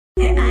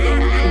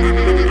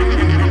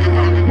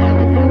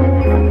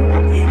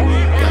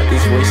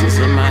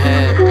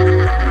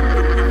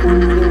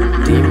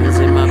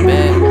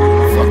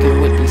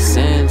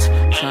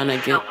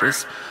get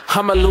this.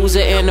 I'm a loser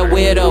and a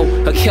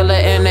weirdo, a killer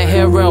and a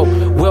hero.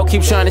 World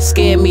keep trying to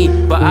scare me,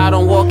 but I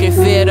don't walk in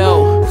fear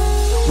though.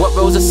 What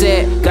Rosa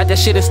said, got that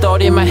shit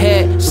installed in my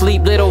head.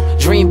 Sleep little,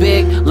 dream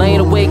big,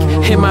 laying awake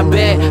in my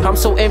bed. I'm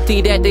so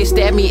empty that they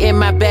stab me in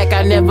my back,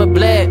 I never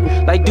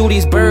bled. Like, do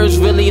these birds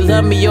really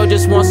love me or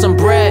just want some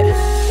bread?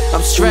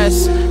 I'm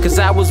stressed, cause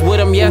I was with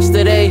him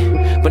yesterday,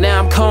 but now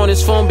I'm calling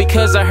his phone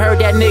because I heard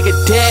that nigga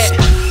dead.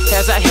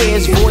 As I hear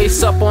his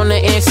voice up on the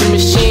answer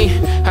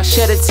machine, I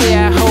shed a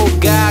tear, I hope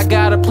God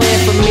got a plan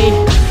for me.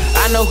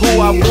 I know who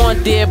I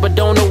want there, but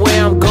don't know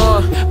where I'm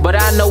going. But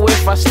I know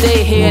if I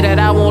stay here that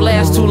I won't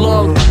last too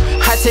long.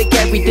 I take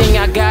everything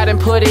I got and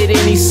put it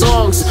in these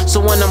songs,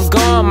 so when I'm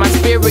gone, my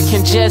spirit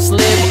can just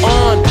live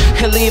on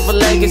and leave a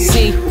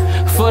legacy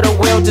for the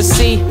world to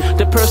see.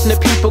 The person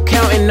that people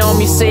counting on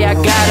me say I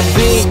gotta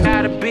be.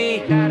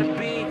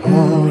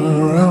 All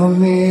around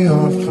me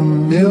are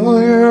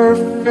familiar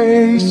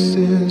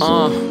faces,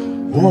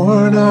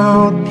 worn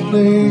out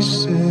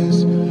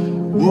places,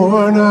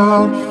 worn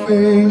out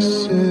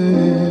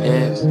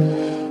faces,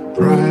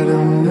 bright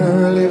and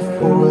early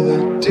for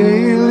the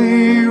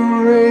daily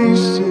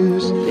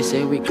races. They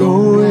say we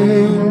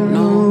going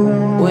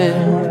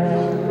nowhere,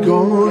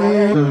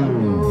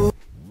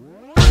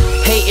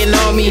 hating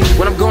on me,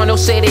 when I'm gone they'll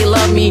say they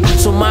love me.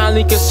 So my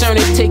only concern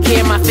is take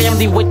care of my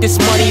family with this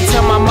money.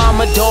 Tell my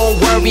mama don't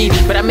worry,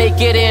 but I make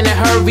it in a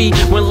hurry.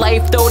 When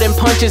life throw them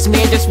punches,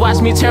 man, just watch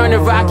me turn to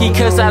Rocky.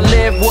 Cause I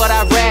live what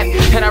I rap,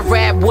 and I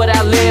rap what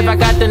I live. I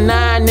got the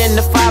 9 and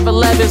the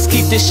 511s,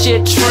 keep this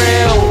shit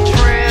trill.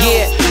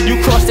 Yeah, you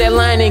cross that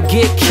line and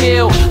get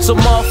killed, so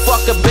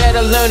motherfucker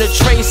better learn to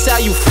trace how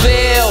you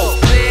feel.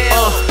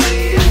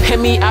 And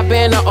me, I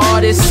been an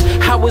artist.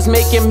 I was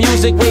making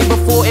music way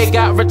before it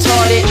got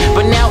retarded,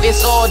 but now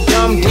it's all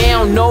dumbed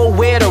down,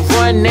 nowhere to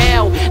run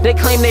now. They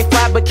claim they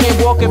fly but can't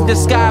walk if the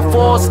sky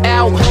falls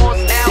out.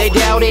 They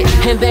doubt it,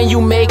 and then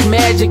you make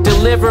magic.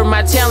 Deliver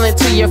my talent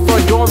to your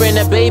front door in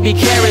a baby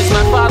carriage.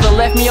 My father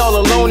left me all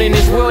alone in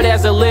this world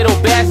as a little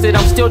bastard.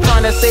 I'm still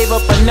trying to save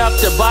up enough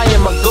to buy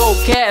him a gold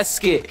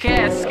casket. All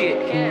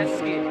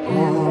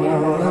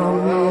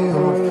around me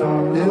are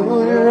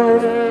familiar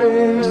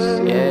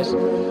faces,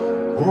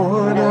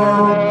 worn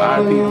out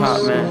R.I.P. Pop,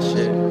 man,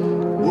 shit.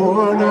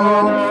 worn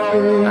out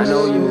faces. I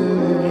know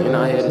you're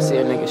not here to see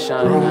a nigga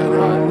shining that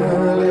light.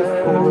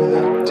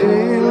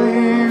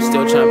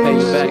 Still trying to pay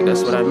you back,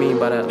 that's what I mean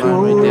by that line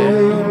right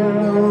there.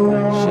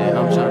 Shit,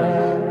 I'm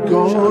trying to be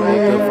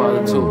a good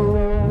father too.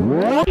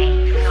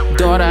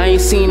 Daughter I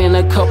ain't seen in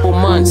a couple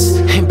months,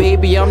 and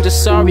baby I'm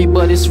just sorry,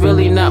 but it's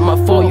really not my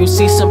fault. You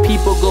see, some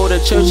people go to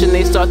church and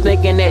they start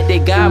thinking that they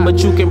God,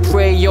 but you can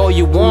pray all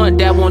you want,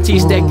 that won't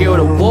teach that girl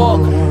to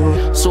walk.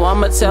 So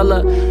I'ma tell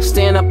her,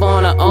 stand up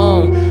on her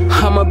own.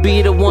 I'ma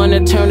be the one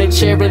to turn the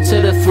chair into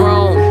the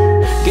throne.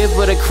 Give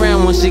her the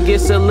crown when she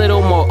gets a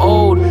little more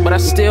old, but I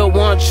still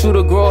want you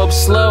to grow up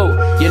slow,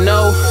 you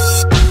know?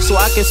 So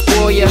I can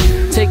spoil ya,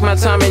 take my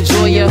time,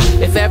 enjoy ya.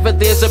 If ever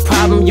there's a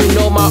problem, you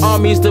know my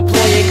army's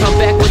deploying. Come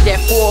back with that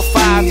 4 or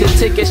 5 to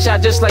take a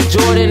shot just like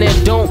Jordan.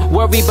 And don't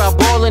worry about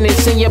balling,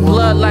 it's in your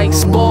blood like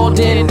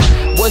Spalding.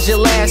 What's your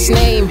last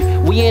name?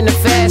 We in the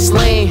fast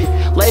lane.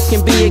 Life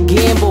can be a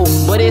gamble,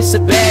 but it's a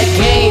bad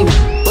game.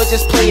 But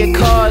just play your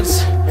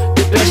cards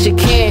the best you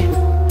can,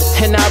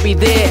 and I'll be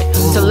there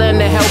to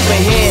lend a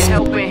helping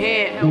hand.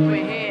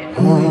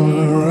 All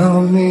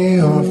around me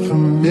are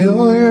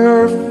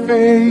familiar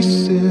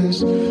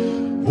faces,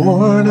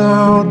 worn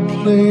out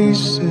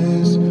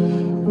places,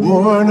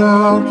 worn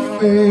out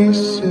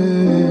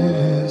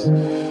faces,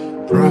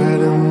 bright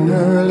and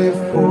early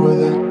for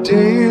the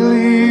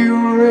daily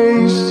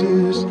race.